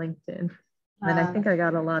them on LinkedIn. And I think I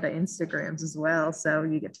got a lot of Instagrams as well. So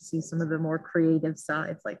you get to see some of the more creative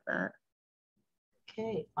sides like that.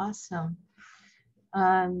 Okay, awesome.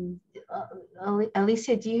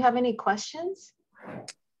 Alicia, do you have any questions?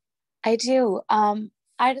 I do.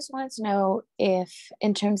 I just wanted to know if,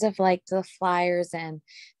 in terms of the flyers and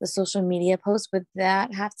the social media posts, would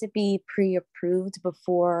that have to be pre-approved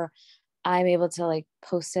before I'm able to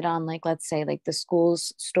post it on let's say the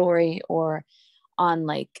school's story or on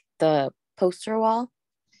the poster wall?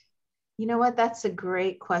 You know what? That's a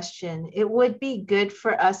great question. It would be good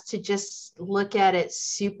for us to just look at it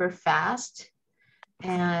super fast.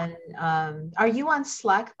 And are you on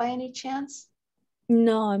Slack by any chance?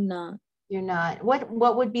 No, I'm not. You're not.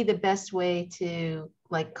 What would be the best way to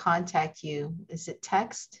contact you? Is it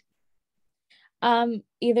text?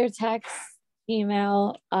 Either text,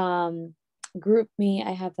 email, group me.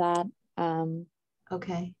 I have that.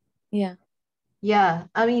 Okay. Yeah. Yeah.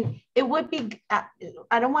 I mean, it would be,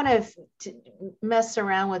 I don't want to mess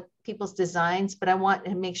around with people's designs, but I want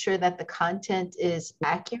to make sure that the content is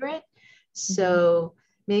accurate. So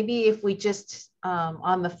maybe if we just,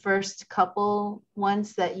 on the first couple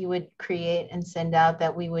ones that you would create and send out,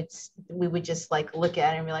 that we would just look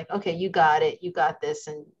at it and be like, okay, you got it, you got this.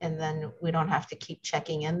 And then we don't have to keep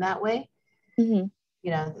checking in that way. Mm-hmm.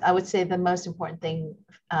 you know, I would say the most important thing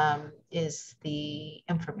is the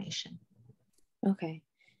information. Okay.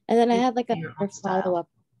 And then I had like Your another own style. follow-up.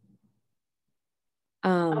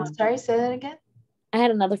 I'm sorry, say that again. I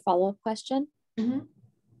had another follow-up question. Mhm.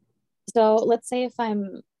 So let's say if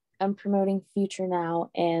I'm promoting Future Now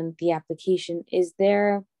and the application, is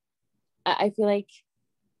there, I feel like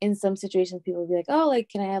in some situations people will be like, oh, like,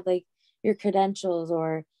 can I have like your credentials,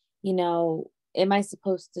 or, you know, am I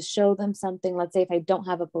supposed to show them something? Let's say if I don't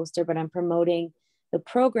have a poster, but I'm promoting the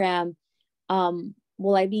program,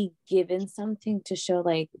 will I be given something to show,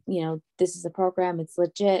 like, you know, this is a program, it's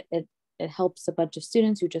legit, it helps a bunch of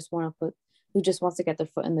students who just want to wants to get their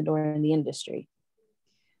foot in the door in the industry?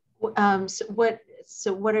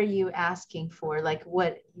 So what are you asking for? Like,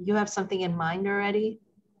 what, you have something in mind already?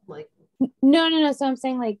 Like, no. So I'm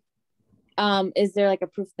saying, like, is there like a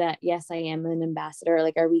proof that yes, I am an ambassador?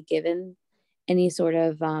 Like, are we given any sort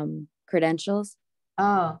of credentials?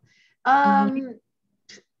 oh,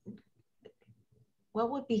 what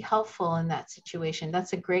would be helpful in that situation?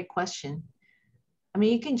 That's a great question. I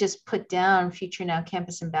mean, you can just put down Future Now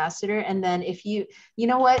Campus Ambassador, and then if you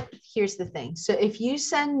know what, here's the thing. So if you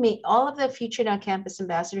send me all of the Future Now Campus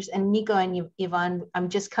Ambassadors, and Nico and Yvonne, I'm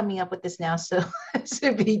just coming up with this now, so this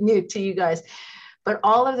would be new to you guys, but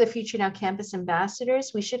all of the Future Now Campus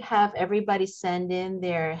Ambassadors, we should have everybody send in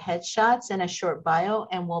their headshots and a short bio,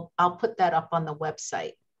 and I'll put that up on the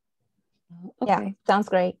website. Okay. Yeah, sounds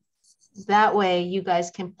great. That way you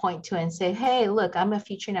guys can point to it and say, hey, look, I'm a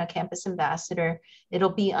Future Now Campus Ambassador. It'll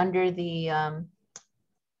be under the, I'll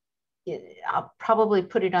probably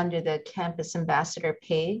put it under the Campus Ambassador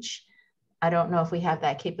page. I don't know if we have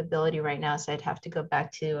that capability right now, so I'd have to go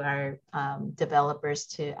back to our developers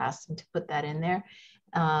to ask them to put that in there.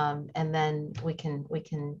 And then we can,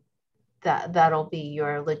 that'll be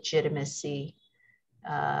your legitimacy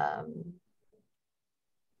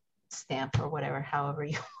stamp or whatever, however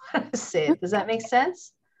you want to say it. Does that make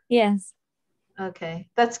sense? Yes. Okay,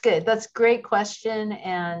 that's good. That's a great question.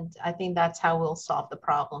 And I think that's how we'll solve the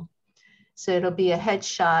problem. So it'll be a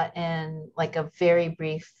headshot and like a very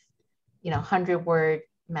brief, 100-word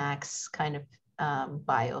max kind of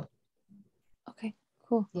bio. Okay,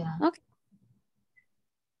 cool. Yeah. Okay.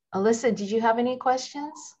 Alyssa, did you have any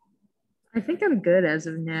questions? I think I'm good as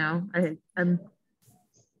of now. I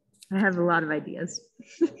have a lot of ideas.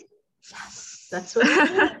 Yes, that's what we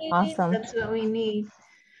need. Awesome. That's what we need.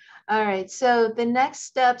 All right, so the next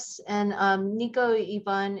steps, and Nico,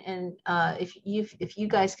 Yvonne, and if you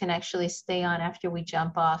guys can actually stay on after we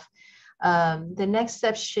jump off, the next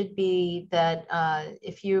steps should be that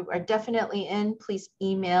if you are definitely in, please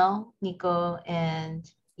email Nico and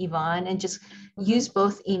Yvonne, and just use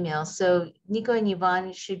both emails. So Nico and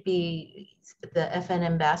Yvonne should be the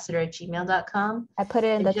fnambassador@gmail.com. I put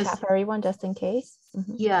it in the chat for everyone just in case.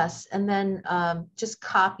 Yes, and then just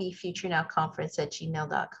copy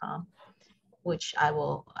futurenowconference@gmail.com, which I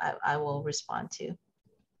will respond to.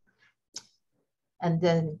 And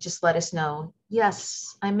then just let us know,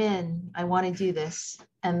 yes, I'm in, I want to do this.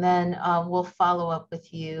 And then we'll follow up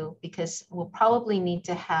with you, because we'll probably need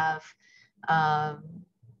to have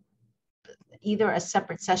either a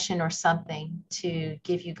separate session or something to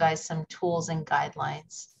give you guys some tools and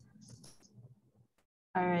guidelines.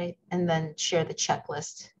 All right, and then share the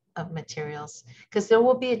checklist of materials, because there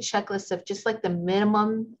will be a checklist of just like the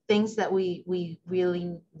minimum things that we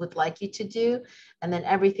really would like you to do, and then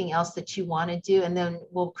everything else that you want to do, and then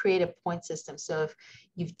we'll create a point system. So if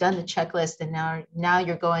you've done the checklist and now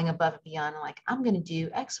you're going above and beyond, like, I'm going to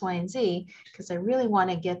do X, Y, and Z because I really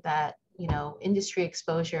want to get that, industry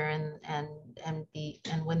exposure and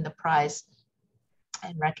win the prize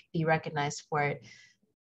and be recognized for it.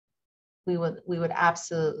 We would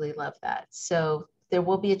absolutely love that. So there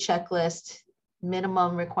will be a checklist,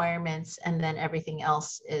 minimum requirements, and then everything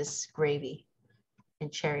else is gravy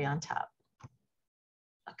and cherry on top.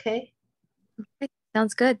 Okay.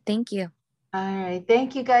 Sounds good. Thank you. All right.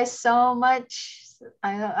 Thank you guys so much.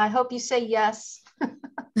 I hope you say yes.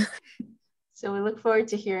 So we look forward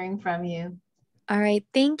to hearing from you. All right.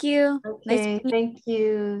 Thank you. Okay. Thank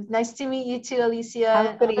you. Nice to meet you too, Alicia. Have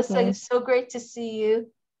a good Alyssa, evening. it's so great to see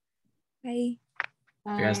you. Bye.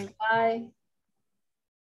 All right. Bye.